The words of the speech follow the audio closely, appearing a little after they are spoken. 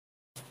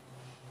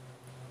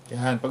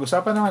Yan.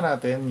 Pag-usapan naman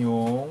natin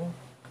yung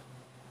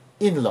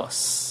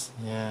in-laws.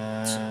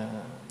 Yan.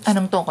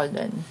 Anong tungkol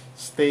dun?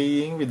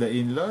 Staying with the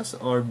in-laws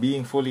or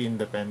being fully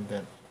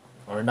independent.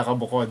 Or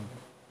nakabukod.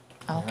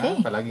 Okay.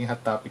 Yan. Palaging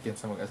hot topic yan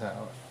sa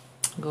mag-asawa.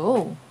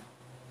 Go.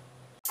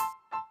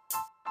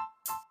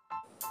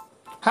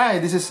 Hi,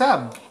 this is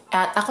Sab.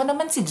 At ako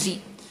naman si G.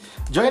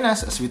 Join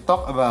us as we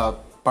talk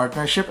about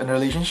partnership and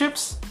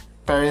relationships,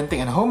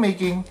 parenting and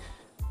homemaking,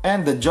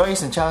 and the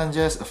joys and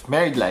challenges of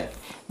married life.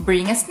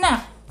 Bring us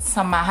na.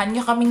 Samahan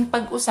niyo kaming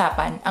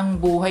pag-usapan ang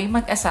buhay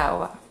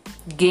mag-asawa.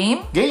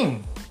 Game?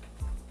 Game!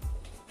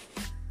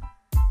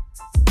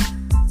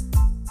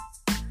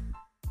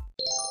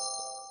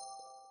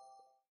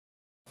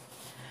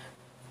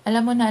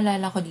 Alam mo,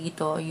 naalala ko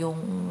dito yung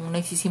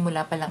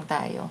nagsisimula pa lang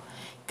tayo.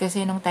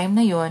 Kasi nung time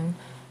na yon,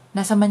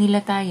 nasa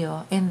Manila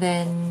tayo, and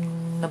then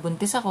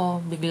nabuntis ako,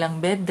 biglang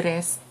bed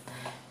rest.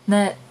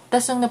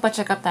 Tas nung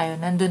napacheck up tayo,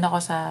 nandun ako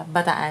sa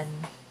Bataan.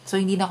 So,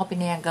 hindi na ako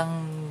pinayagang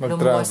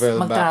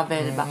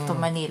mag-travel back to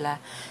Manila.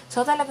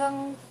 So,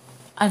 talagang,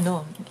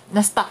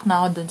 na-stuck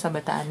na ako dun sa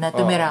Bataan, na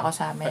tumira ako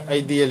sa amin.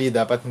 Ideally,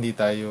 dapat hindi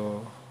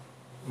tayo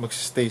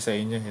mag-stay sa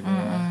inyo.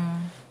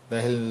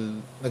 Dahil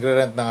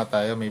nagre-rent na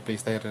nga tayo, may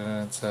place tayo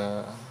re-rent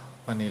sa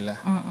Manila.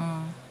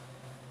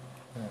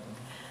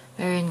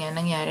 Pero yun nga,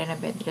 nangyari na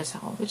bed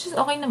rest ako. Which is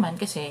okay naman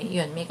kasi,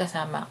 yun, may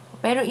kasama ako.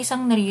 Pero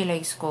isang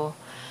na-realize ko,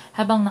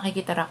 habang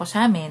nakikitara ko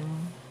sa amin,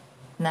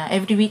 na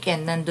every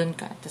weekend nandun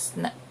ka, tapos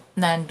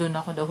nandun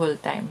ako the whole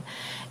time,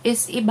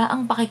 is iba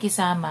ang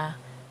pakikisama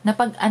na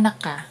pag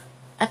anak ka,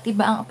 at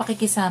iba ang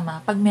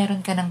pakikisama pag meron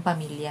ka ng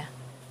pamilya.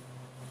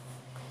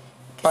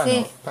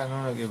 Kasi,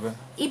 Paano nag-iba?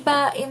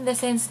 Iba in the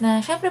sense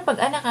na, syempre pag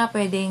anak ka,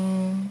 pwedeng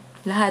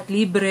lahat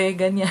libre,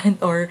 ganyan,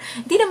 or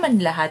hindi naman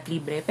lahat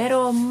libre,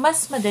 pero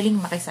mas madaling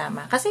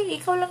makisama. Kasi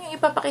ikaw lang yung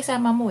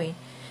ipapakisama mo eh.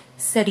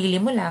 Sarili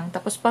mo lang,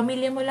 tapos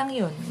pamilya mo lang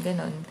yun,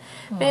 ganon.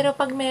 Pero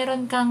pag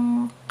meron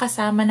kang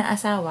kasama na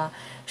asawa,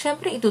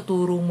 syempre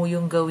ituturo mo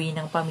yung gawin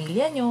ng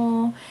pamilya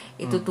nyo,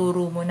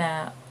 ituturo mo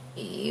na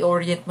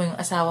i-orient mo yung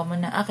asawa mo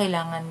na,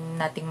 kailangan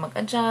nating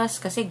mag-adjust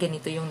kasi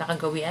ganito yung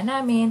nakagawian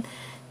namin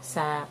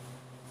sa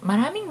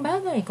maraming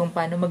bagay, kung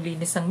paano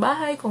maglinis ng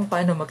bahay, kung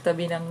paano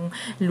magtabi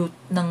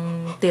ng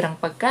tirang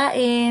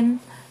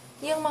pagkain,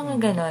 yung mga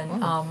ganon.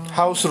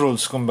 House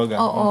rules, kumbaga.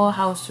 Oo,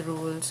 house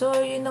rules. So,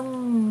 yun ang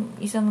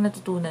isang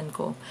natutunan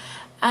ko.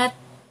 At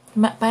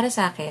para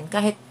sa akin,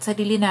 kahit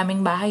sarili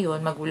naming bahay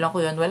yun, magulang ko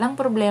yun, walang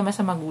problema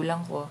sa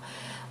magulang ko.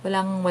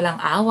 Walang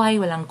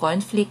away, walang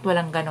conflict,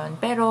 walang ganon.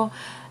 Pero,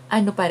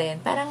 pa rin,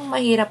 parang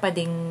mahirap pa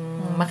ding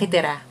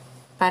makitira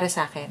para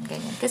sa akin,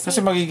 ganyan. Kasi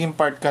magiging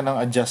part ka ng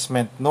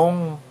adjustment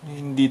nung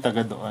hindi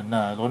taga doon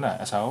na,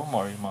 asawa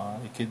mo or yung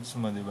mga kids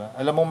mo, di ba?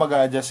 Alam mong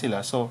mag-a-adjust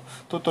sila, so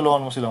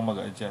tutulungan mo silang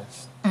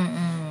mag-adjust.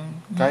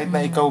 Kahit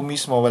na ikaw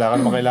mismo, wala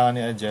ka naman kailangan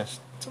i-adjust.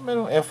 So,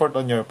 mayroong effort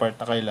on your part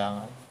na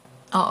kailangan.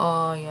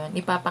 Oo, yun.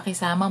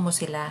 Ipapakisama mo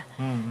sila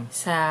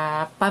sa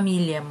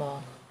pamilya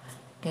mo.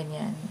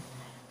 Ganyan.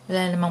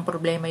 Wala namang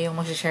problema yung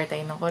mag-share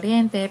tayo ng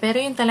kuryente. Pero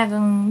yung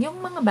talagang,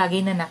 yung mga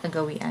bagay na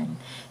nakagawian.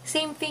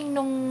 Same thing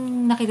nung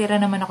nakitira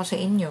naman ako sa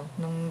inyo.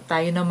 Nung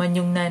tayo naman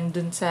yung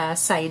nandun sa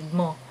side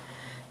mo.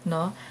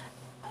 No?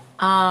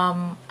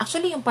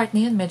 Actually, yung part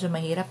na yun medyo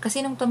mahirap.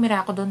 Kasi nung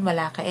tumira ako doon,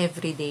 wala ka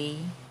everyday.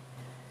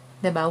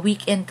 Diba?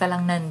 Weekend ka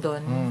lang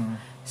nandun.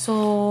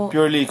 So,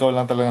 purely ikaw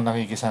lang talaga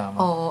nakikisama.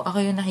 Oo,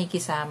 ako yung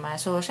nakikisama.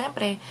 So,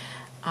 syempre,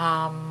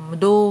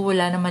 though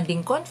wala naman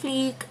ding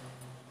conflict,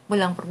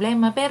 walang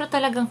problema, pero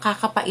talagang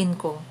kakapain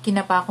ko.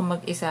 Kinapa ako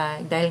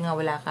mag-isa dahil nga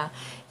wala ka.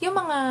 Yung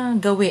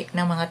mga gawi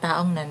ng mga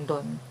taong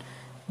nandun.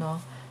 No?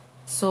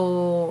 So,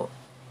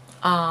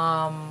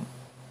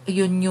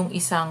 yun yung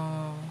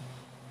isang,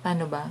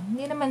 paano ba?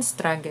 Hindi naman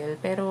struggle,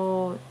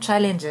 pero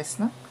challenges,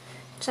 no?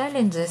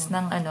 Challenges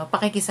ng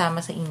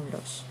pakikisama sa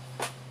in-laws.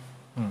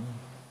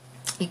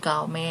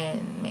 Ikaw, may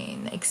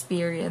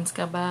na-experience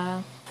ka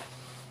ba?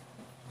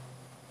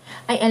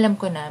 Ay, alam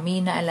ko na, may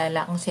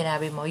naalala akong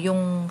sinabi mo.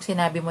 Yung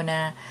sinabi mo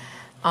na,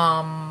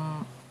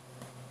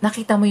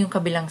 nakita mo yung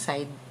kabilang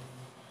side.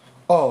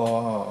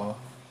 Oo.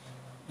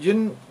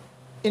 Yun,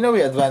 in a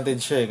way,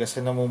 advantage siya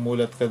kasi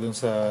namumulat ka dun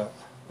sa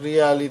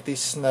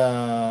realities na,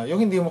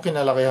 yung hindi mo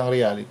kinalakihang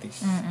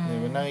realities.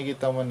 Diba?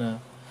 Nakikita mo na,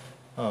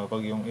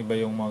 pag yung iba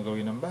yung mga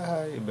gawin ng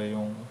bahay, iba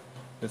yung,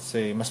 let's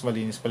say, mas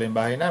malinis pala yung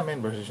bahay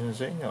namin versus yung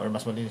sa inyo, or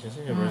mas malinis yung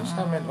sa inyo versus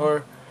sa amin,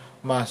 or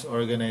mas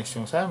organized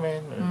yung sa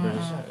amin,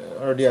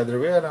 or the other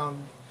way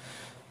around.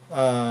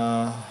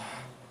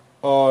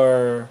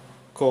 Or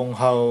kung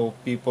how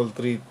people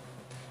treat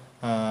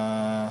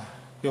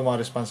yung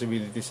mga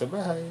responsibilities sa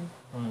bahay.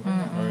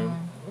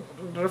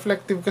 Or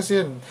reflective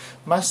kasi yun.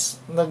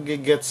 Mas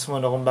nag-gets mo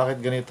na kung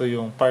bakit ganito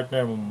yung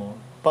partner mo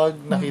pag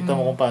nakita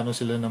mo kung paano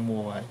sila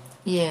namuhay.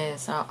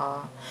 Yes,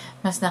 oo.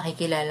 Mas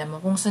nakikilala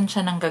mo kung saan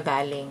siya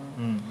nanggagaling.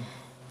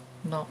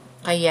 No?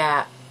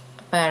 Kaya,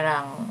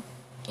 parang,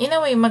 in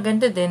a way,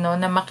 maganda din, no,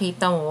 na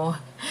makita mo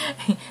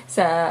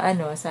sa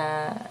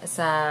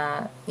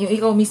yung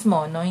ikaw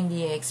mismo, no,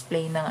 hindi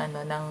i-explain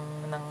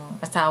ng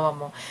asawa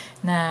mo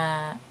na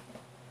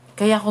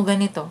Kaya ako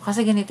ganito.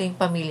 Kasi ganito yung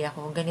pamilya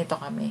ko. Ganito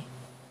kami.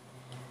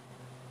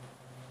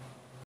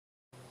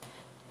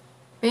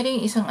 Pero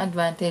yung isang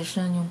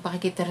advantage nun, yung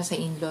pakikitira sa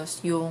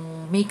in-laws,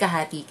 yung may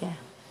kahati ka.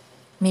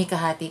 May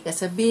kahati ka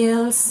sa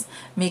bills,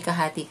 may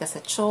kahati ka sa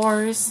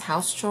chores,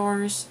 house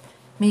chores,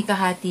 may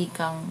kahati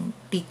kang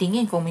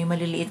titingin kung may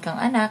maliliit kang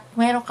anak,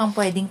 mayroon kang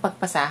pwedeng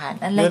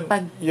pagpasahan.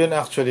 Unlike yun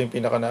actually yung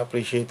pinaka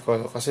na-appreciate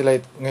ko. Kasi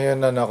like,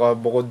 ngayon na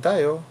nakabukod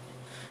tayo,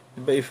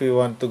 diba, if we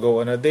want to go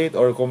on a date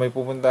or kung may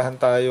pupuntahan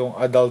tayong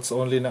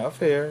adults-only na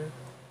affair,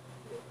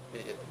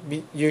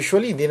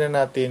 usually, hindi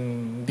na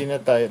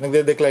tayo,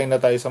 nagde-decline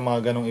na tayo sa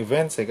mga ganong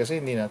events kasi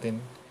hindi natin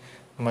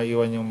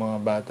maiwan yung mga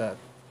bata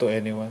to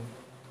anyone.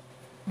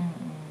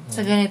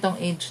 Sa ganitong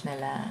age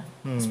nila.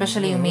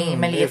 Especially yung may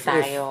maliit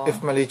tayo.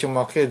 If maliit yung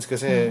mga kids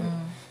kasi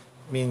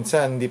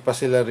minsan, hindi pa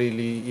sila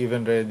really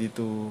even ready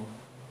to,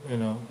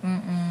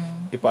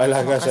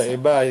 ipaalaga sa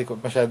iba.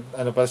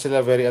 Pa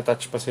sila, very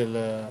attached pa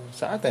sila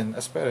sa atin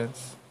as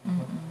parents.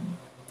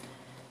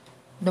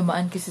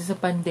 Dumaan kasi sa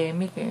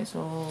pandemic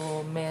so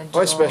medyo...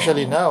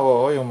 especially now,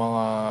 yung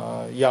mga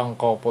young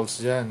couples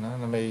dyan,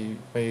 na may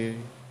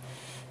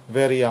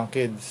very young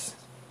kids.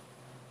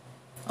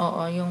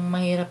 Oo, yung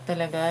mahirap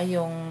talaga,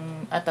 yung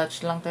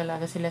attached lang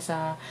talaga sila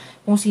sa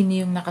kung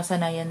sino yung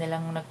nakasanayan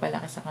nilang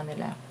nagpalaki sa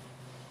kanila.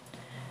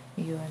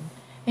 Yun.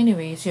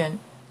 Anyways, yun.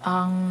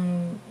 Ang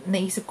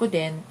naisip ko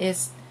din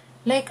is,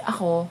 like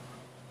ako,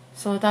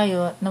 so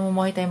tayo,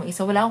 namumuhay tayo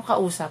mag-isa, wala akong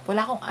kausap,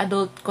 wala akong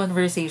adult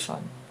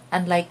conversation.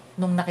 Unlike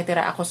nung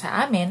nakitira ako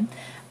sa amin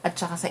at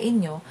saka sa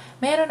inyo,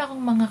 meron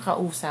akong mga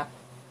kausap.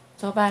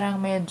 So, parang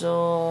medyo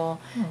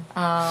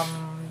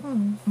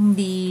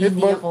hindi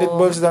ako... It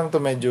boils down to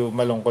medyo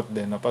malungkot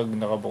din na pag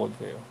nakabukod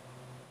kayo.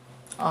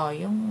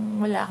 Yung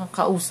wala kang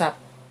kausap.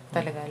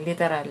 Talaga,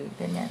 literal.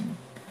 Ganyan.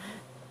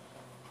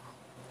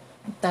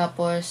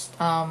 Tapos,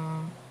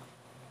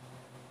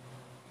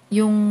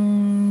 yung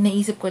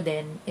naisip ko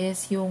din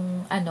is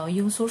yung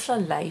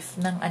social life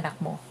ng anak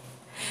mo.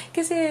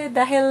 Kasi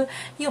dahil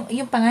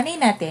yung panganay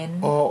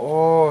natin,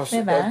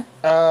 diba?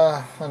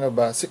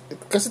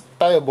 Kasi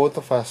tayo,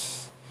 both of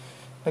us,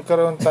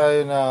 nagkaroon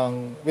tayo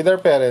with our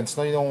parents,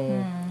 no,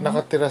 yung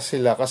nakatira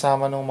sila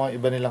kasama ng mga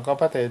iba nilang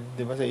kapatid,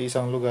 di ba, sa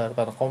isang lugar,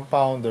 parang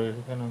compound or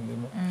ganun, di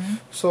ba?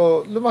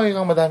 So, lumaki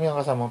kang madami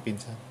kang kasamang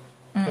pinsan.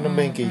 Ganun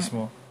ba yung case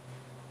mo?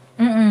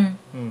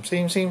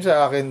 Same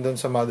sa akin dun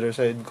sa mother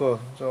side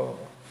ko.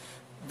 So,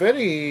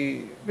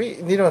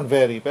 hindi naman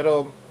very,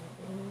 pero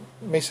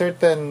may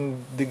certain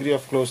degree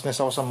of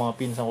closeness ako sa mga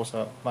pinsan ko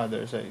sa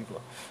mother side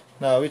ko.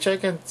 Na, which I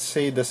can't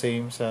say the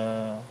same sa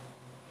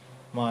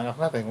mga anak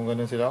natin kung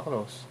ganun sila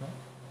close. No?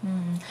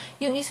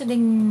 Yung isa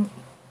ding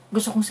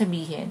gusto kong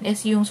sabihin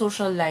is yung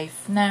social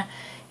life na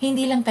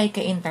hindi lang tayo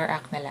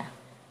ka-interact nila.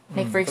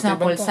 Like for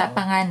example, sa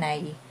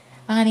panganay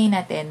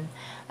natin,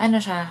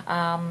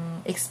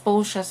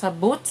 exposed siya sa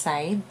both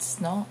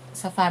sides, no?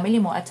 Sa family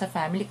mo at sa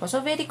family ko.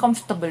 So, very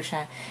comfortable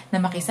siya na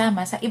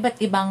makisama sa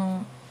iba't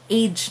ibang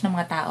age ng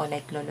mga tao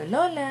like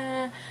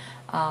lolo-lola,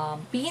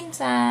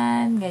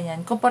 pinsan,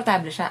 ganyan.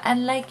 Komportable siya.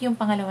 Unlike yung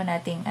pangalawa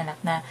nating anak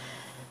na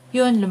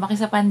yun, lumaki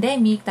sa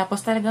pandemic,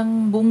 tapos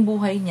talagang buong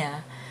buhay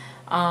niya,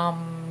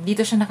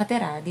 dito siya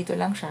nakatira, dito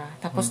lang siya.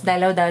 Tapos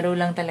dalaw-dalaw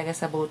lang talaga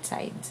sa both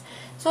sides.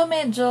 So,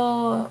 medyo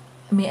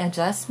may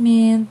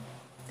adjustment,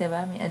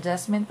 diba? May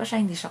adjustment pa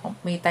siya. Hindi siya,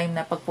 may time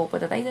na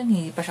pagpupunta tayo doon,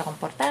 hindi pa siya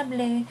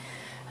komportable.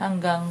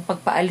 Hanggang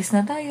pagpaalis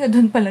na tayo,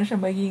 doon pa lang siya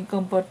magiging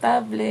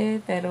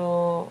komportable. Pero,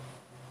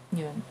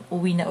 yun,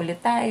 uwi na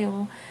ulit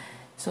tayo.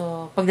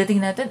 So,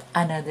 pagdating natin,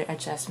 another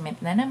adjustment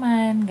na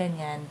naman,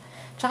 ganyan.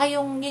 Tsaka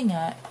yung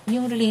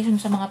relation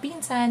sa mga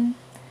pinsan,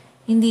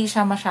 hindi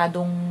siya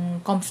masyadong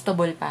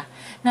comfortable pa.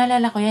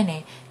 Naalala ko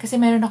yan kasi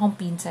meron akong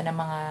pinsan na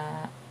mga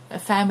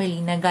family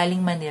na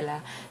galing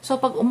Manila. So,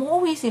 pag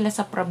umuwi sila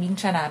sa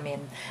probinsya namin,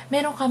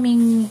 meron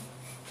kaming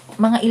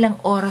mga ilang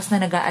oras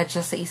na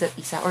nag-a-adjust sa isa't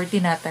isa or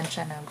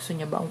tinatansya na gusto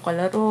niya ba ang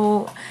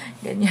kalaro,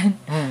 ganyan.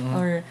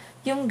 Or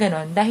yung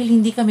ganon, dahil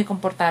hindi kami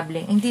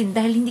komportable,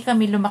 dahil hindi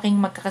kami lumaking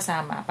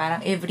magkakasama,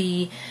 parang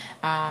every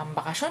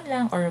bakasyon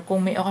lang or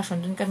kung may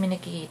okasyon, dun kami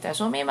nakikita.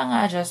 So, may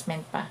mga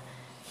adjustment pa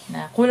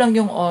na kulang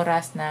yung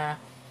oras na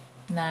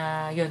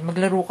yun,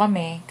 maglaro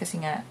kami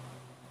kasi nga,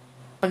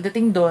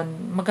 pagdating doon,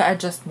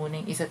 mag-a-adjust muna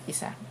yung isa't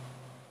isa.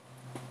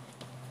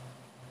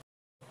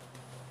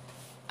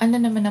 Ano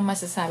naman ang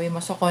masasabi mo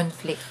sa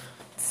conflict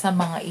sa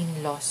mga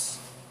in-laws?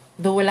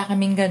 Though wala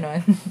kaming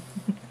ganon.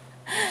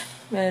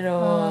 Pero...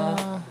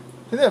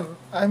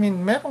 I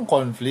mean, merong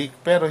conflict,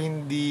 pero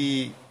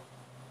hindi,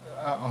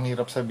 ang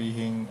hirap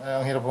sabihin,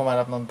 ang hirap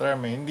humanap ng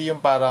term Hindi yung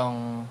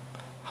parang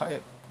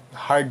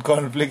hard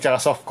conflict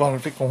tsaka soft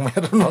conflict kung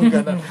meron ng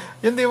gano'n.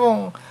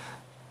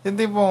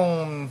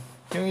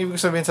 yung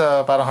ibig sabihin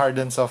sa parang hard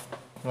and soft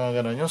na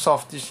gano'n. Yung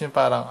soft is yung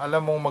parang,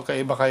 alam mong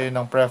magkaiba kayo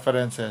ng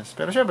preferences.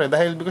 Pero syempre,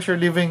 dahil because you're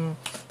living,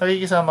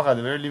 nakikisama ka,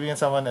 you're living in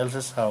someone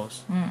else's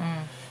house.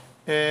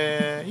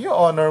 You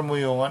honor mo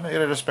yung,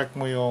 i-respect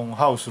mo yung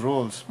house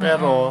rules.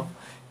 Pero,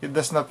 it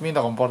does not mean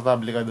na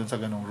komportable ka dun sa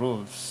ganong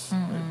rules.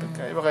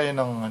 Kaiba kayo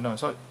ng,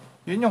 so,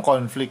 yun yung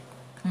conflict.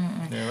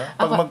 Diba?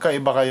 Pag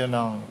magkaiba kayo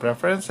ng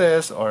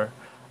preferences or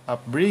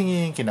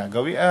upbringing,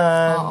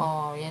 kinagawian.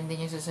 Oo, yan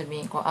din yung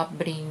sasabihin ko.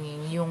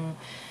 Upbringing, yung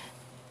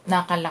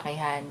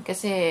nakalakihan.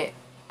 Kasi,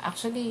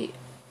 actually,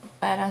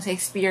 parang sa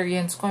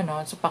experience ko, no,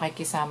 sa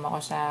pakikisama ko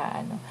sa,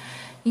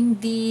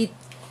 hindi,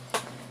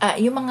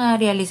 yung mga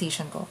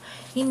realization ko,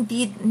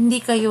 hindi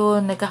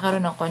kayo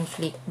nagkakaroon ng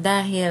conflict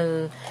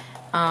dahil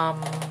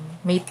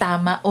may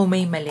tama o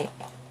may mali.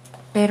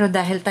 Pero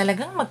dahil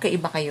talagang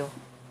magkaiba kayo.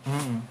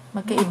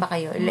 Magkaiba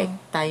kayo.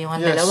 Like, tayo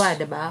nga dalawa,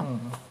 diba?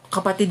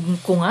 Kapatid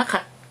ko nga,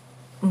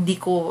 hindi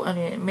ko,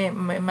 may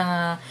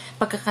mga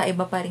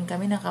pagkakaiba pa rin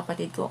kami ng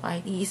kapatid ko.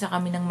 Kahit iisa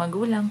kami ng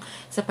magulang,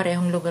 sa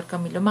parehong lugar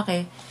kami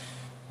lumaki,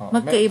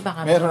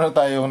 magkaiba kami. Meron na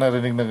tayong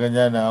narinig na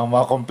ganyan na ang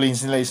mga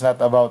complaints nila is not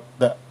about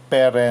the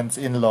parents,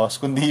 in-laws,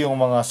 kundi yung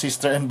mga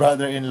sister and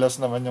brother-in-laws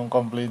naman yung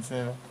complaints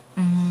nila.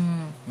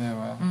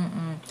 Diba?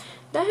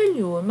 Dahil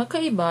yun,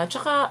 magkaiba.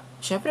 Tsaka,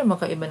 syempre,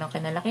 magkaiba ng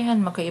kinalakihan,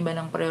 magkaiba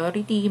ng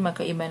priority,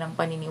 magkaiba ng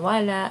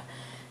paniniwala,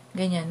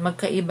 ganyan.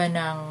 Magkaiba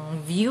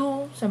ng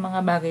view sa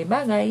mga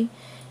bagay-bagay.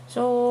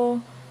 So,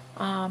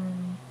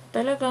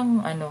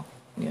 talagang,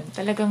 yun,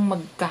 talagang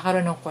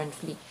magkakaroon ng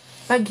conflict.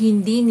 Pag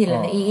hindi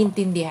nila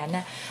naiintindihan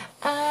na,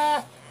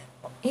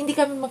 hindi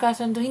kami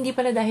magkasundo, hindi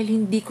pala dahil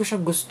hindi ko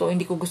siya gusto,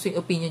 hindi ko gusto yung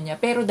opinion niya,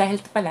 pero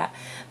dahil pala,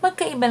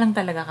 magkaiba lang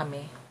talaga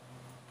kami.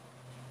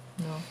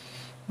 No?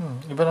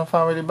 Iba ng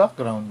family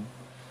background.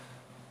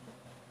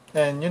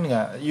 And yun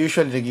nga,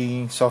 usually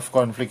nagiging soft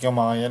conflict yung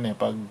mga yan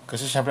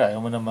kasi syempre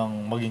ayaw mo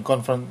namang maging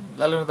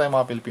lalo na tayo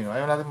mga Pilipino,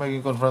 ayaw natin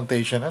maging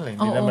confrontational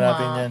Hindi naman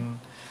natin yan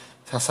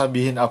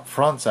sasabihin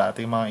upfront sa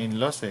ating mga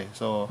in-laws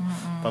So,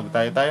 pag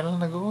tayo lang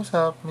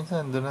nag-uusap,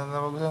 minsan doon na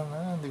mag-usap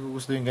hindi ko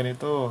gusto yung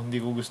ganito, hindi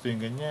ko gusto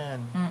yung ganyan.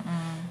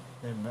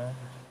 Diba?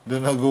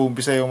 Doon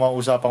nag-uumpisa yung mga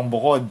usapang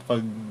bukod.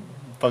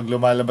 Pag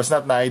lumalabas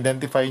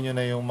na-identify nyo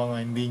na yung mga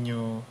hindi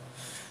nyo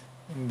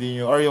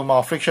or yung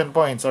mga friction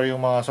points or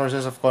yung mga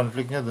sources of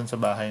conflict nyo dun sa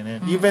bahay na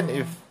yun. Even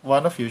if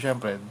one of you,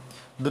 syempre,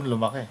 dun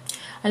lumaki.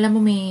 Alam mo,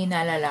 may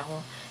naalala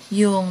ko,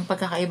 yung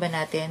pagkakaiba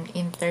natin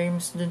in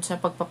terms dun sa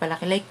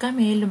pagpapalaki. Like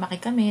kami, lumaki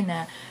kami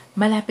na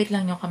malapit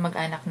lang yung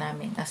kamag-anak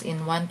namin. As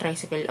in, 1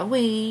 tricycle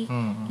away,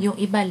 yung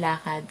iba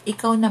lakad.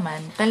 Ikaw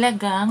naman,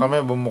 talagang...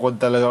 Kami, bumukod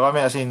talaga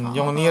kami. As in,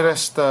 yung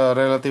nearest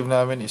relative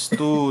namin is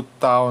 2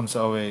 towns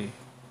away.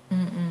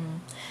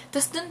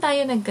 Tapos dun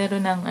tayo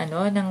nagkaroon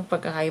ng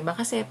pagkakaiba.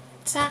 Kasi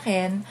sa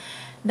akin,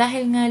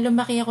 dahil nga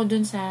lumaki ako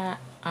dun sa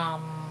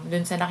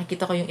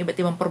nakikita ko yung iba't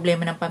ibang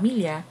problema ng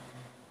pamilya,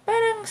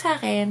 parang sa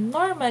akin,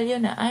 normal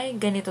yun na, ay,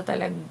 ganito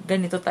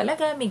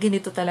talaga, may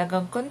ganito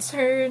talagang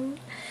concern.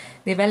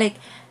 Diba? Like,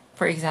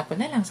 for example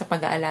na lang, sa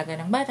pag-aalaga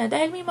ng bata,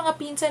 dahil may mga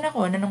pinsan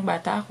ako na nung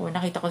bata ako,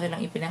 nakita ko silang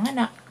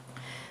ipinanganak,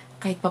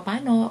 kahit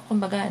papano,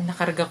 kumbaga,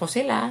 nakarga ko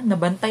sila,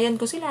 nabantayan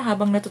ko sila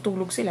habang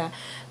natutulog sila,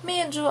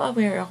 medyo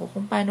aware ako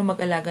kung paano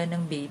mag-alaga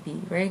ng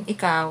baby. Wherein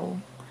ikaw,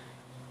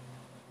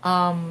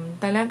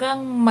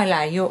 talagang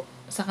malayo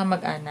sa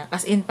kamag-anak.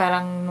 As in,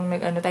 parang nung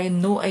tayo,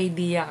 no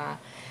idea ka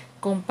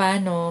kung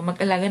paano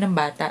mag-alaga ng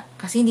bata.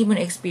 Kasi hindi mo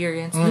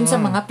na-experience dun sa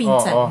mga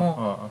pinsan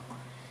mo.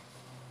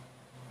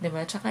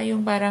 Diba? Tsaka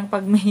yung parang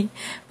pag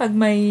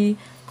may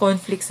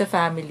conflict sa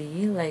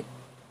family, like,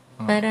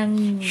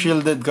 parang...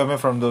 Shielded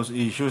kami from those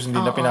issues. Hindi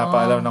na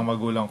pinapaalam ng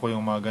magulang ko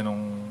yung mga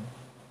ganong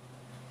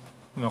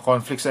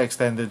conflict sa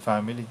extended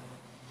family.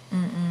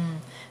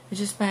 Which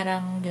is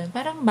parang, yun,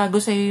 parang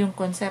bago sa'yo yung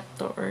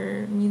konsepto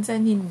or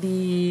minsan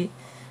hindi,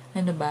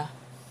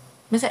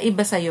 basta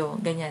iba sa'yo,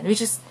 ganyan.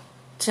 Which is,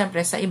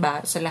 syempre, sa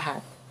iba, sa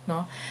lahat,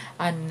 no?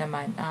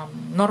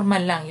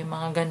 Normal lang yung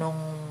mga ganong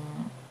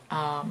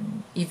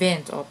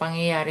event o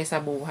pangyayari sa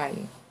buhay.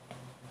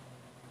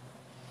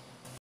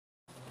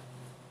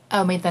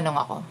 May tanong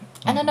ako.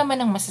 Ano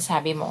naman ang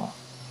masasabi mo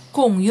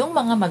kung yung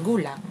mga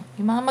magulang,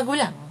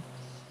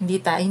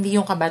 hindi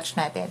yung kabatch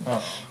natin,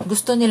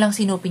 gusto nilang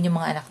sinupin yung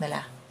mga anak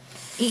nila?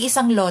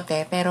 Iisang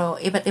lote, pero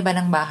iba't iba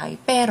ng bahay.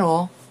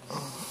 Pero,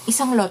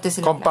 isang lote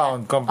sila.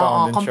 Compound.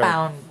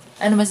 Compound.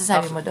 Ano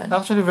masasabi mo doon?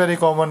 Actually, very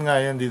common nga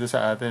yan dito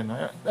sa atin.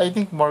 I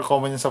think more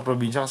common yan sa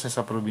probinsya kasi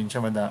sa probinsya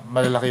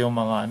malalaki yung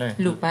mga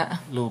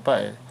lupa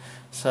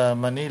Sa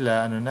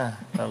Manila,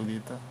 tawag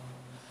dito.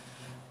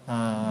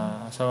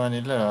 Sa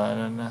Manila,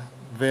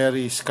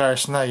 very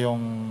scarce na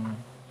yung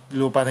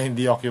lupa na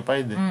hindi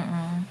occupied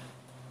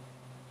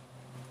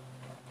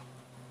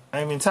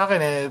I mean, sa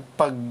akin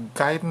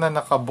kahit na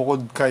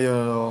nakabukod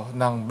kayo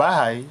ng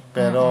bahay,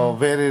 pero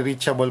very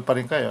reachable pa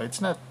rin kayo, it's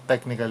not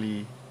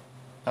technically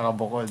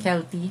nakabukod.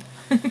 Healthy.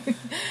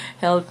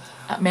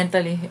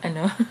 Mentally,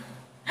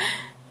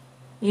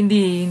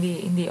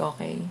 hindi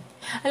okay.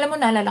 Alam mo,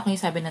 naalala ko yung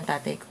sabi ng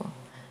tatay ko.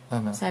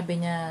 Sabi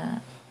niya,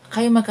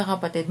 kayo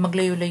magkakapatid,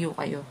 maglayo-layo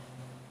kayo.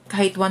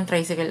 Kahit 1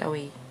 tricycle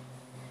away.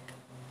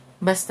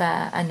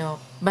 Basta,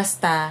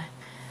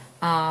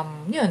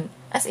 yun,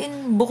 as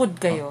in, bukod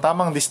kayo.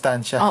 Tamang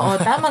distansya. Oo,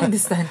 tamang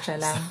distansya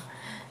lang.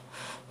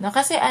 No,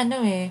 kasi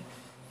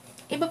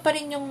iba pa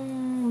rin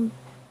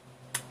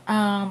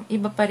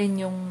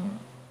yung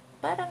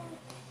parang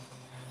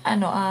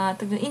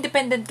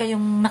independent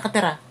kayong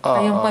nakatira,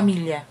 kayong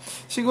pamilya.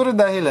 Siguro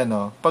dahil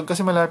pag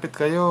kasi malapit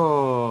kayo,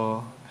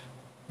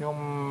 yung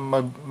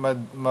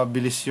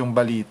mabilis yung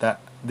balita,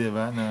 'di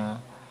ba?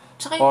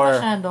 Tsaka yung Or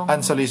masyadong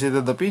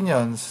unsolicited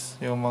opinions,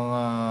 yung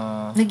mga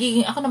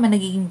ako naman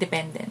nagiging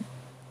dependent.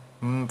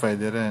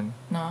 Pwede rin.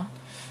 No?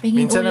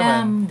 Pingin Minsan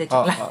ulam,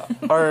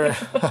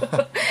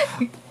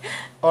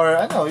 or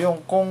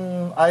yung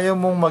kung ayaw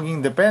mong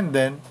maging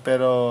dependent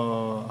pero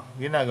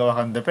ginagawa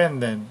kang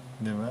dependent,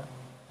 'di ba?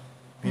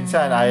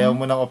 Minsan ayaw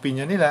mo ng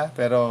opinion nila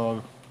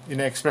pero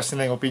ina-express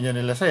nila yung opinion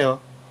nila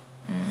sa'yo.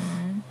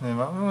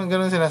 Diba?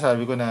 Ganun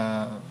sinasabi ko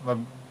na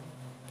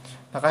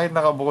kahit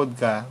nakabukod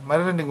ka,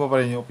 maririnig mo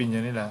pa rin yung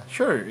opinion nila.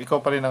 Sure,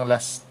 ikaw pa rin ang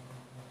last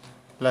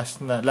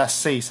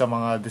say sa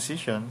mga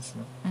decisions.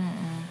 No?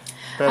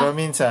 Pero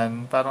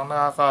minsan, parang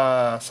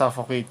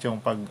nakaka-suffocate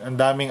yung ang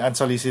daming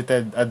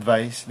unsolicited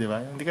advice, di ba?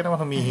 Hindi ka naman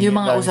humihingi. Yung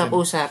mga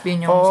usap-usap,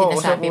 yun yung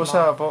sinasabi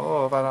usap-usap, mo.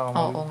 Oo, parang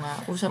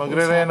usap-usap.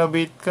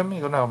 Magre-renovate kami.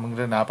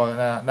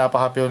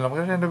 Napaka-happy lang.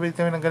 Magre-renovate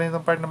kami ng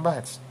ganitong part ng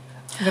bahay.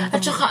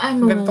 At saka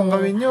ganitong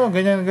gawin nyo,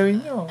 ganyan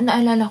gawin nyo.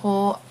 Naalala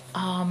ko,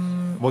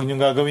 huwag nyo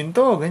gagawin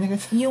to, ganyan.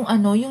 Yung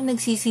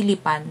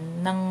nagsisilipan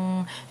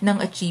ng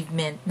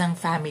achievement ng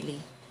family.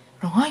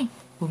 Ay,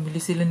 bumili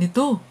sila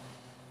nito.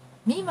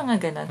 May mga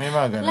ganon.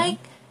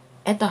 Like,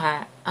 eto a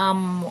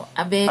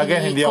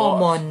very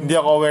common. Hindi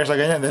ako aware sa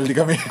ganyan dahil hindi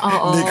kami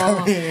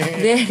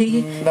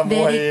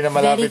nabuhay na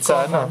malapit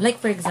sa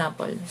Like, for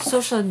example,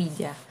 social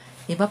media.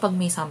 Diba, pag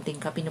may something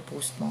ka,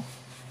 pinupost mo.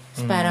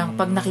 Parang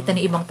pag nakita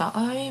ng ibang tao,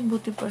 ay,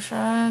 buti pa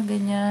siya,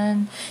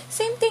 ganyan.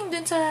 Same thing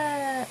dun sa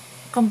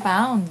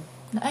compound.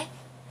 Ay,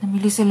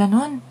 namili sila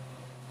nun.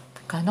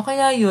 Kano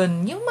kaya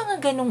yun? Yung mga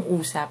ganong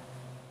usap.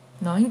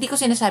 No? Hindi ko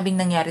sinasabing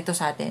nangyari to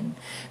sa atin.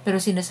 Pero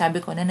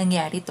sinasabi ko na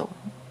nangyari to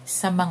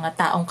sa mga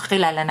taong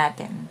kakilala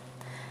natin.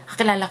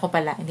 Kakilala ko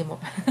pala, hindi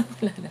mo pa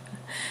kakilala.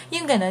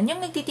 Yung ganon,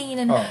 yung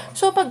nagtitinginan.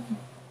 So, pag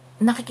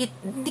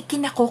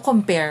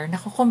nako-compare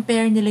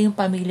nila yung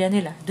pamilya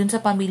nila dun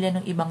sa pamilya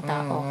ng ibang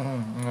tao.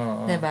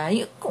 Diba?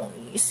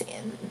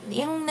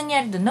 Yung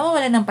nangyari dun,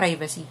 nawawala ng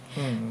privacy.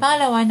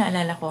 Pangalawa,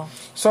 naalala ko.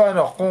 So,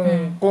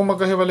 kung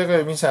magkahiwalay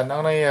kayo, minsan,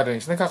 ang nangyayari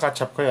is,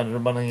 nagka-catch up kayo, ano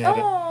ba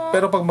nangyayari?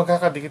 Pero pag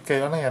magkakadikit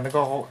kayo, ano yan?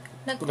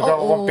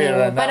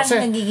 Nagkako-compare na. Parang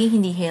kasi, nagiging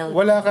hindi healthy.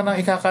 Wala ka nang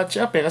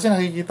ika-catch up kasi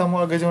nakikita mo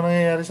agad yung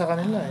nangyayari sa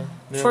kanila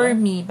Diba? For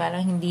me,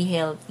 parang hindi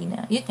healthy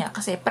na. Yun nga,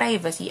 kasi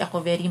privacy,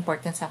 ako very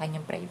important sa akin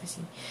yung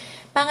privacy.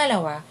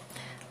 Pangalawa,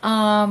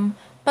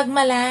 pag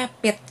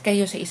malapit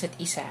kayo sa isa't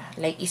isa,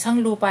 like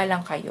isang lupa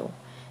lang kayo,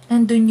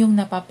 nandun yung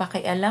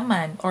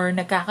napapakialaman or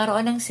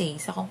nagkakaroon ng say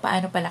sa kung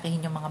paano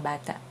palakihin yung mga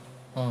bata.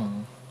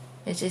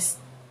 Which is,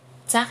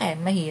 sa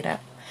akin, mahirap.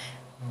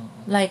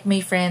 Like,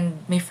 may friend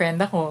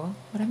ako,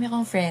 marami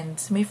akong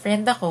friends, may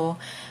friend ako,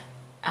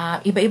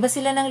 iba-iba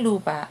sila ng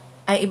lupa,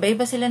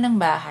 iba-iba sila ng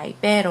bahay,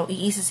 pero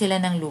iisa sila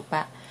ng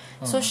lupa.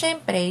 So,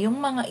 syempre, yung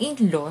mga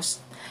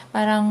in-laws,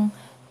 parang,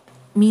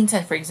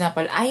 minsan, for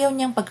example, ayaw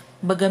niyang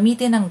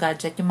paggamitin ng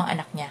gadget yung mga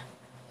anak niya.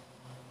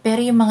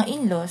 Pero yung mga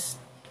in-laws,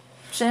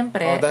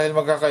 syempre, dahil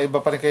magkakaiba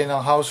pa rin kayo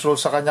ng house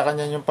rules sa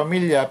kanya-kanya yung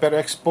pamilya, pero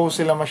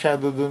expose sila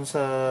masyado dun sa...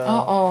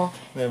 Oo.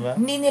 Diba?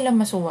 Hindi niya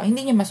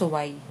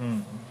masuway.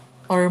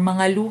 Or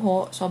mga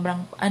luho,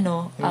 sobrang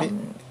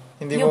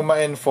hindi mo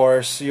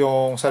ma-enforce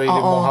yung sarili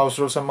mong house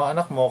rules sa mga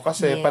anak mo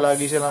kasi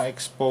palagi silang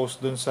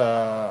exposed dun sa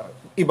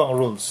ibang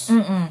rules.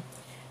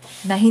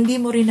 Na hindi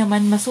mo rin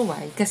naman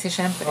masuway kasi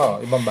syempre.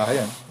 Ibang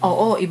bahay yan.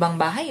 Oo, ibang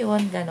bahay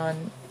yun, ganon.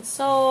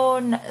 So,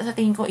 sa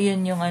tingin ko,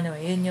 yun yung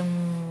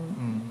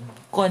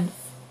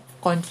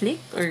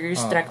conflict or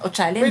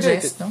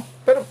challenges, no?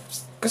 Pero,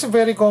 kasi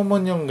very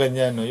common yung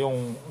ganyan, no?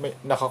 Yung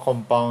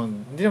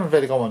naka-compound. Hindi naman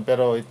very common,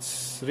 pero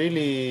it's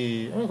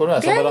really,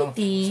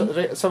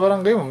 sa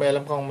barangay mo, may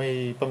alam kang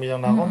may pamilyang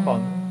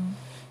naka-compound.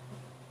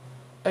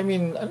 I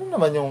mean, ano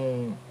naman yung,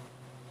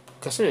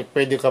 kasi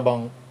pwede ka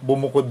bang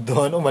bumukod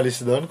doon,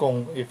 umalis doon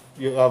kung if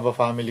you have a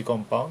family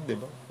compound, di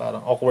ba?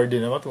 Parang awkward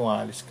din naman kung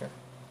aalis ka.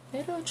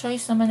 Pero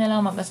choice naman na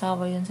lang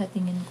mag-asawa yun sa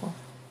tingin ko.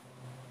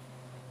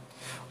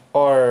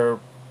 Or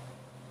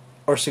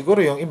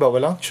siguro yung iba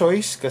walang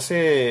choice kasi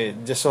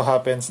just so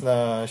happens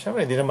na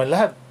syempre hindi naman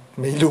lahat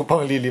may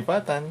lupang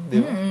lilipatan,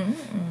 di ba?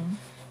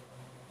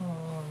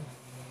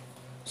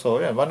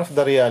 So yeah, one of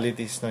the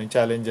realities, no, yung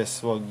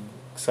challenges wag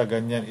sa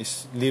ganyan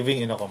is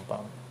living in a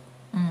compound.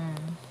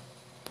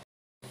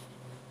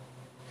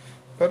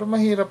 Pero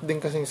mahirap din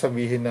kasing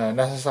sabihin na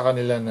nasa sa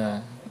kanila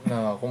na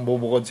kung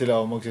bubukod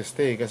sila o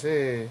magsistay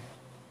kasi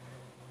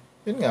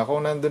yun nga,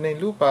 kung nandun na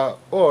yung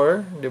lupa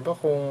or, di ba,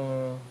 kung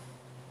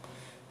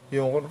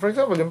for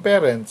example, yung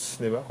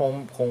parents, di ba,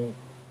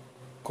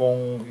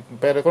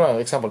 pero kung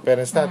example,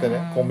 parents natin,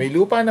 kung may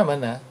lupa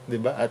naman di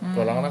ba, at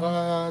walang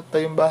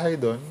nakatayong bahay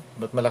doon,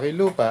 but malaki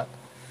lupa,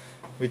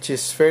 which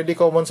is fairly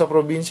common sa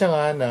probinsya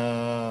nga na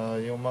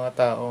yung mga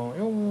tao,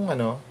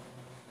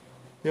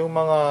 yung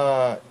mga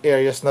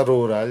areas na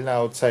rural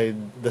na outside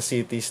the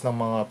cities ng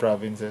mga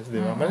provinces,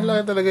 di ba?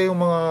 Malalaki talaga yung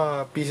mga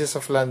pieces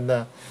of land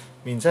na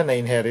minsan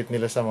na-inherit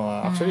nila sa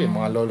mga, actually,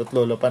 mga lolo't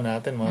lolo pa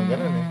natin, mga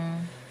ganun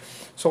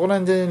So, kung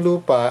nandiyan yung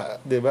lupa,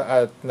 di ba,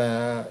 at na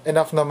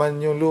enough naman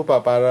yung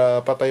lupa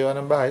para patayuan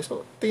ng bahay,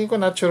 so, tingin ko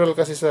natural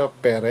kasi sa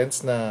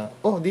parents na,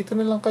 dito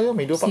na lang kayo,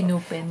 may lupa.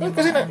 Sinupin yung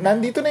Kasi mga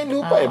nandito na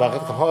yung lupa,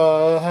 bakit ka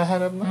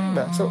hahanap ng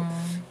iba? So,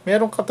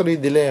 meron ka tuloy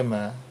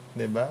dilema,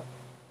 di ba,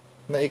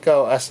 na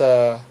ikaw as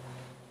a,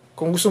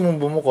 kung gusto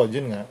mong bumukod,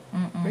 yun nga,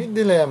 may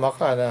dilema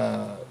ka na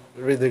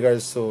with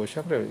regards to,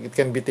 syempre, it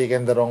can be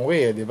taken the wrong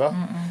way, di ba?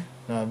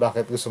 Na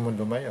bakit gusto mong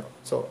lumayo.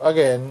 So,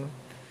 again,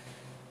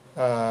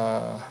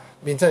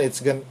 minsan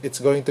it's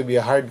going to be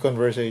a hard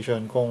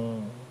conversation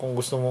kung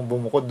gusto mong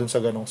bumukod dun sa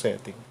ganong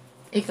setting.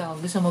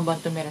 Ikaw, gusto mo bang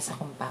tumira sa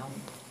compound?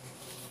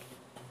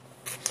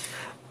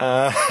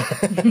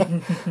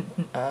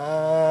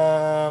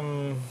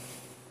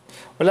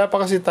 Wala pa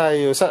kasi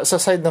tayo sa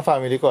side ng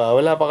family ko,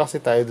 wala pa kasi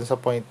tayo dun sa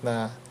point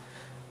na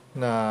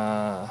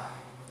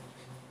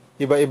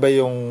iba-iba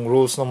yung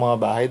rules ng mga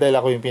bahay dahil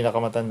ako yung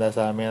pinakamatanda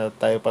sa amin at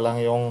tayo pa lang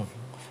yung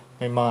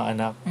may mga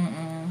anak.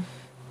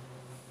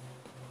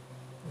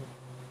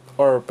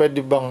 Or pwede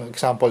bang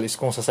example is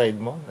kung sa side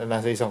mo, na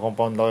nasa isang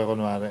compound lang kayo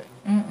kunwari?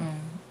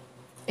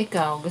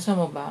 Ikaw, gusto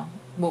mo ba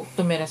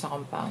tumira sa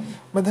compound?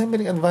 Madami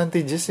ring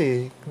advantages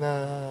na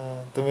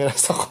tumira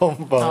sa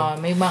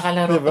compound. May mga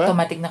kalaro, diba?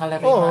 Automatic na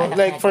kalaro yung mga anak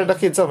like natin. for the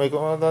kids, may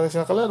automatic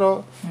na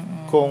kalaro.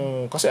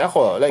 Kasi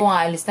ako, like, kung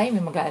aalis tayo,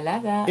 may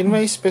mag-aalaga. In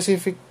my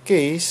specific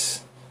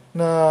case,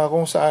 na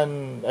kung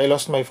saan I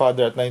lost my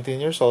father at 19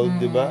 years old,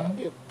 di ba?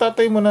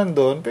 Tatay mo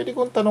nandun, pwede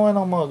kong tanungan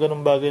ng mga ganung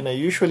bagay na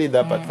usually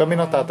dapat kami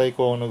ng tatay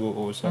ko ang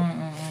nag-uusap.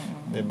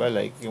 Di ba?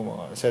 Like yung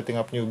mga setting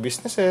up new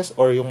businesses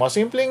or yung mga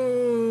simpleng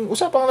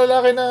usapang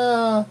lalaki na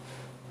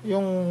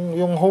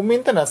yung home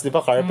maintenance, di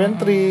ba?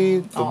 Carpentry,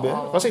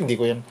 kasi hindi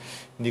ko yan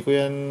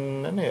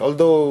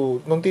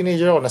although nung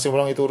teenager ako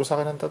nasimulang ituro sa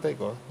akin ng tatay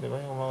ko, di ba?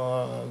 Yung mga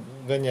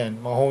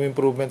ganyan, mga home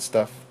improvement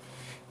stuff.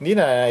 Hindi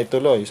na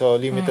ituloy. So,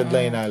 limited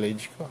lang yung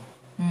knowledge ko.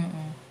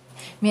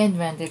 May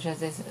advantage at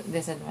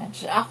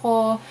disadvantage.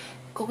 Ako,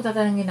 kung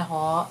tatanungin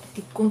ako,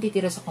 kung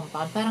titira sa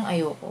compound, parang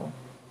ayoko.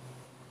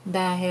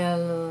 Dahil,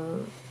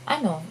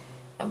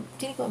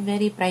 feeling ko,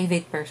 very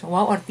private person.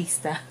 Wow,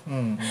 artista.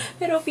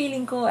 Pero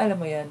feeling ko, alam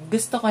mo yun,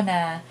 gusto ko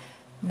na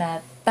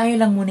tayo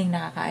lang munang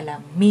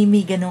nakakaalam.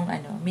 May ganong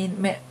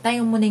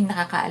tayo munang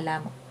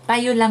nakakaalam.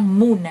 Tayo lang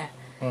muna.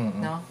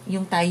 No?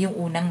 Yung tayong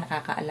unang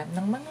nakakaalam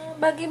ng mga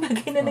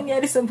bagay-bagay na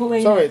nangyari sa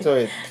buhay natin. So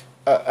wait.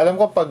 Alam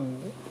ko pag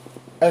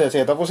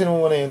sige, tapusin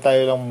mo muna yung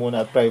tayo lang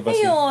muna at privacy.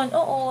 Ayun,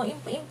 oo.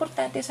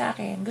 Importante sa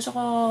akin. Gusto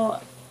ko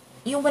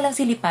yung walang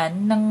silipan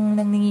ng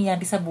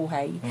nangyayari sa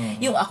buhay.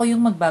 Yung ako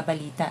yung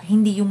magbabalita.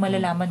 Hindi yung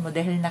malalaman mo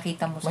dahil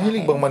nakita mo sa akin.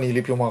 Mahilig bang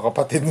manilip yung mga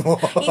kapatid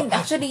mo?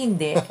 Actually,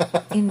 hindi.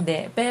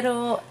 Hindi.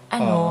 Pero,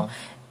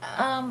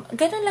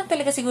 ganun lang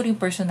talaga siguro yung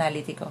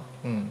personality ko.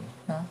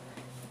 No?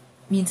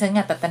 Minsan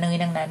nga,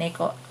 tatanungin ng nanay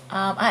ko,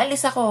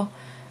 aalis ako.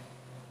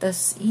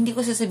 Tapos, hindi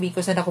ko sasabihin ko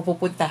saan ako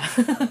pupunta.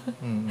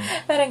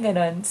 Parang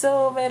ganon.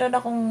 So, meron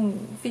akong,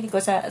 feeling ko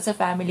sa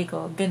family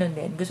ko, ganon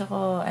din. Gusto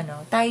ko,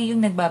 tayo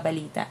yung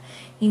nagbabalita.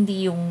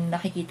 Hindi yung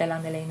nakikita lang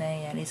nila yung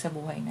nangyayari sa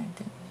buhay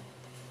natin.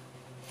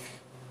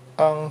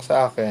 Ang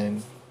sa akin,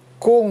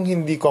 kung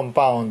hindi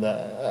compound,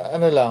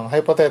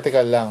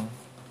 hypothetical lang.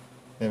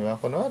 Diba?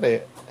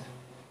 Kunwari,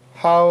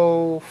 how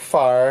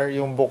far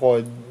yung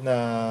bukod na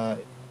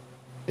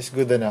is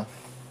good enough?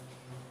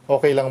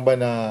 Okay lang ba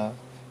na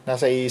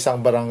nasa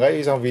isang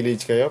barangay, isang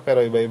village kayo, pero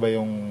iba-iba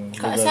yung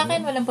lugar? Sa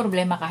akin, walang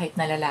problema kahit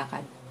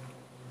nalalakad.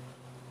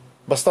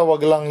 Basta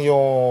wag lang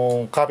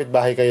yung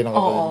kapitbahay kayo ng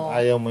kapatid.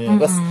 Ayaw mo yun.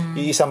 Basta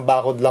iisang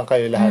bakod lang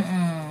kayo lahat.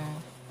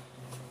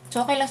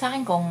 So, okay lang sa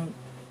akin kung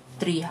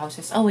 3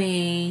 houses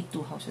away,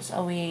 2 houses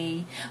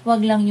away. Wag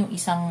lang yung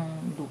isang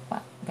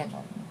lupa.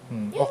 Ganon.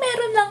 Yung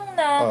meron lang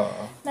na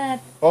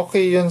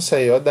okay yun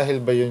sa'yo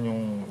dahil ba yun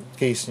yung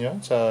case nyo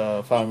sa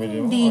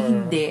family mo?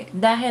 Hindi.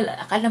 Dahil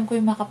alam ko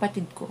yung mga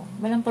kapatid ko.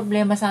 Walang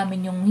problema sa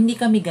amin yung hindi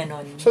kami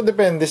ganon. So,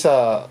 depende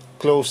sa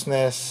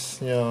closeness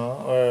nyo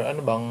or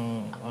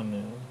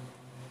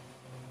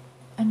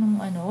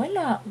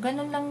wala.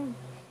 Ganon lang.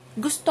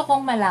 Gusto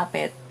kong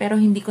malapit, pero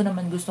hindi ko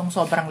naman gustong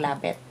sobrang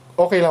lapit.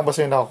 Okay lang ba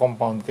sa'yo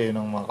naka-compound kayo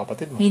ng mga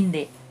kapatid mo?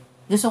 Hindi.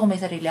 Gusto ko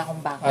may sarili akong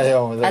bahay.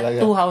 Ayaw mo talaga.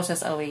 At 2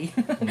 houses away.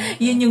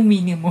 Yun yung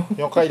minimum.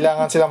 Yung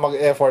kailangan silang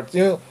mag-effort.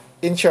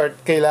 In short,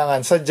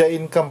 kailangan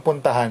sadyain kang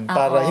puntahan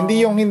para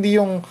hindi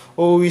yung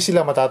uuwi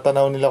sila,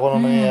 matatanaw nila kung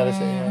ano nangyayari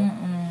sa inyo.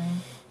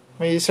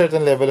 May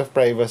certain level of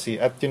privacy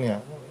at yun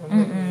nga.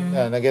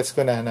 Nagets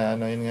ko na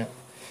yun nga.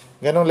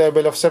 Ganong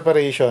level of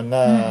separation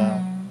na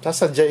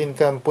sasadyain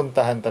kang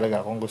puntahan talaga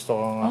kung gusto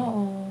kang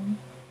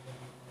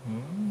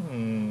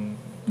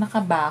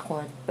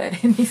nakabakod. Pero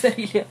hindi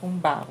sarili akong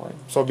bakod.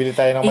 So, bili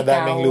tayo ng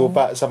madaming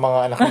lupa sa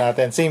mga anak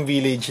natin. Same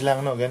village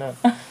lang, no? Ganon.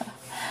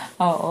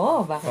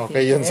 Oo, bakit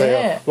okay, yun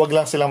sa'yo. Huwag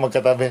lang silang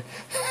magkatabi.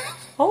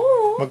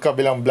 Oo.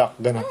 Magkabilang block,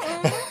 ganon.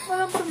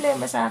 Walang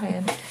problema sa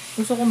akin.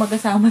 Gusto ko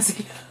magkasama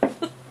sila.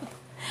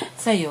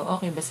 Sa'yo,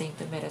 okay ba sa'yo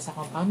tumira sa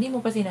compound? Hindi mo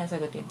pa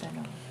sinasagot yung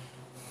tanong.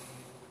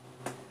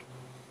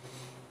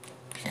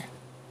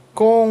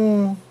 Kung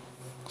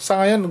Sa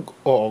ngayon,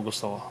 oo,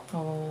 gusto ko.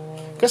 Oh.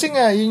 Kasi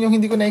nga, yun yung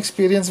hindi ko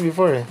na-experience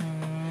before eh.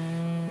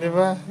 Di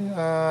ba?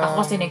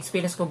 Ako kasi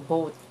na-experience ko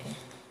both.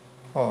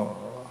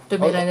 Oo.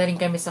 Tumira na rin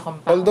kami sa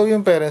compound. Although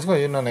yung parents ko,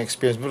 yun ang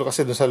na-experience. Pero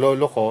kasi doon sa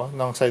lolo ko,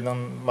 ng side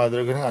ng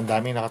mother ko, ang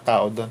daming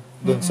nakatao doon.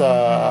 Doon sa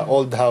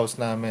old house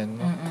namin,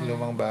 no?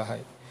 Lumang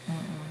bahay.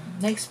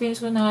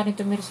 Na-experience ko na nga rin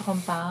tumira sa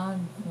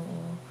compound.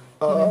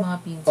 Oo. Mga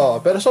pinsan. Oo,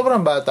 pero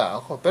sobrang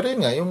bata ako. Pero yun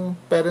nga, yung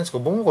parents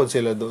ko, bumukod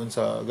sila doon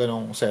sa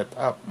ganong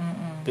setup.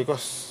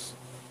 Because,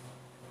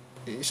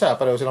 isa,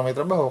 pareho silang may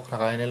trabaho,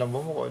 nakaya nilang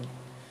bumukod.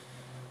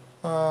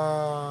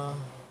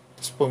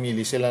 Tapos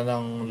pumili sila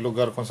ng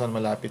lugar kung saan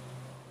malapit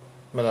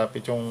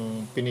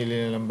yung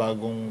pinili nilang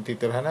bagong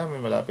titirhan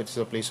namin, malapit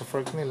sa place of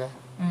work nila.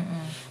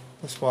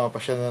 Tapos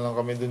pumapasya na lang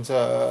kami dun sa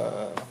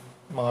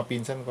mga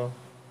pinsan ko.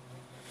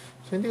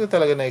 So, hindi ko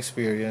talaga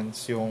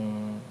na-experience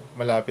yung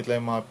malapit lang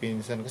yung mga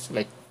pinsan. Kasi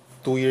like,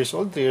 2 years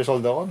old, 3 years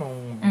old ako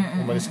nung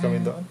umalis kami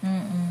doon.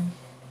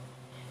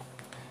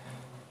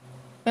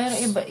 Pero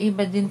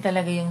iba din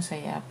talaga yung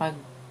saya pag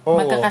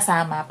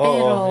magkakasama.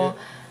 Pero,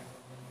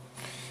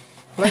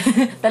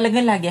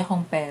 talagang lagi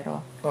akong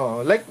pero.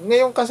 Oh, like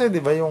ngayon kasi 'di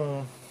ba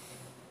yung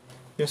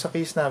sa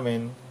case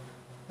namin,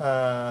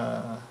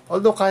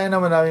 although kaya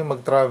naman namin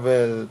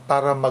mag-travel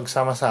para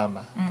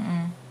magsama-sama.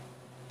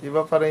 'Di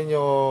ba pa rin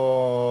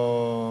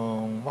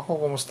yung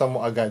makukumusta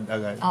mo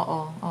agad-agad.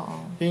 Oo.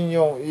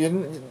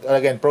 Yun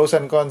again, pros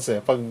and cons eh.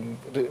 Pag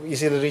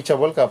easily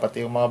reachable ka,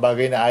 pati yung mga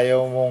bagay na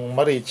ayaw mong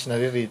ma-reach,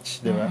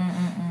 nare-reach, 'di ba?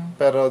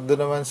 Pero doon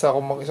naman sa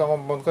kung isang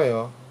compound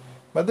kayo,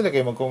 madali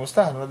kayo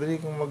magkumustahan,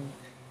 madali kang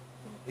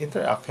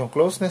interact, yung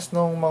closeness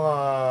ng mga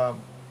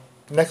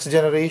next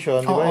generation,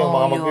 di ba? Yung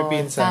mga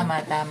magpipinsan.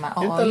 Tama.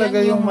 Yun talaga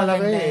yung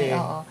malaki eh.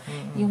 Oo.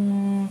 Yung,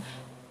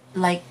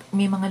 like,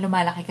 may mga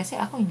lumalaki kasi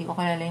ako, hindi ko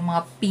kilala yung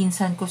mga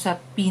pinsan ko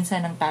sa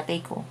pinsan ng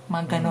tatay ko.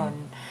 Mga ganon.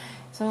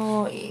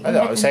 So,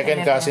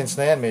 second cousins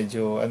na yan,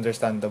 medyo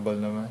understandable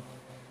naman.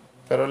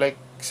 Pero like,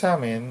 sa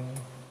amin,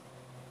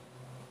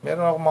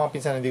 meron ako mga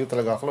pinsan na hindi ko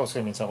talaga close,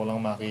 kasi minsan ko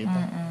lang makita.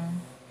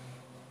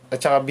 At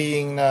saka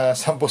being na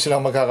 10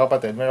 silang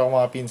magkakapatid, meron akong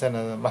mga pinsan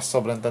na mas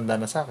sobrang tanda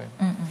na sa akin.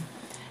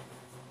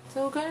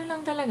 So, gano'n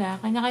lang talaga.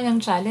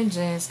 Kanya-kanyang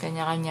challenges,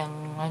 kanya-kanyang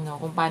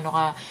kung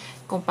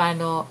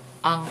paano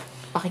ang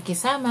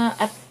pakikisama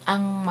at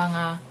ang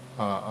mga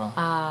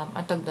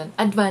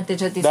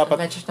advantage at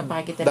disadvantage na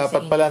pakikita sa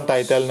dapat pala ang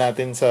title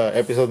natin sa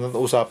episode ng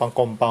usapang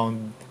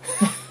compound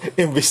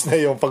imbis na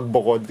yung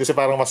pagbukod. Kasi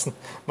parang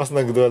mas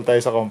nagdual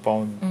tayo sa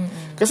compound.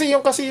 Kasi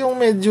yung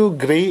medyo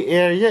gray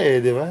area eh,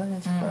 di ba?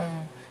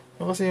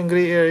 Kasi yung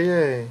gray area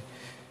eh.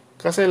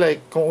 Kasi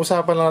like, kung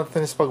usapan lang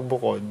natin is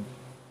pagbukod,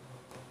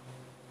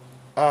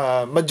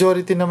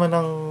 majority naman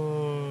ng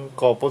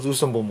couples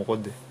gustong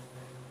bumukod eh.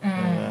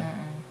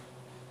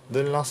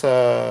 Doon lang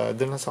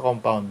sa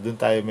compound, doon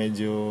tayo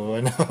medyo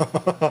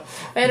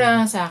Pero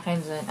sa akin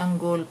dun, ang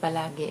goal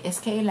palagi is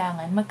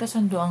kailangan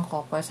magkasundo ang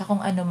couple sa kung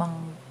ano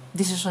mang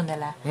desisyon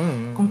nila.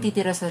 Kung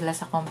titira sila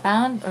sa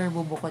compound or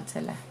bubukod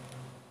sila.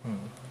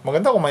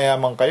 Maganda kung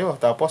mayaman kayo,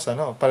 tapos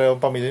parehong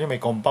pamilya niyo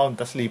may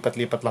compound, tapos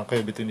lipat-lipat lang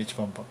kayo between each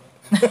compound.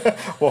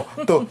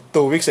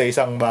 2 weeks sa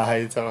isang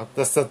bahay,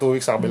 tapos sa 2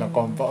 weeks sa kabilang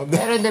compound.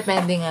 Pero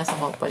depende nga sa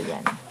couple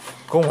yan.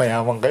 Kung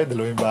mayaman kayo,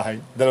 2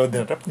 bahay. 2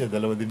 din rep niyo,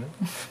 2 din.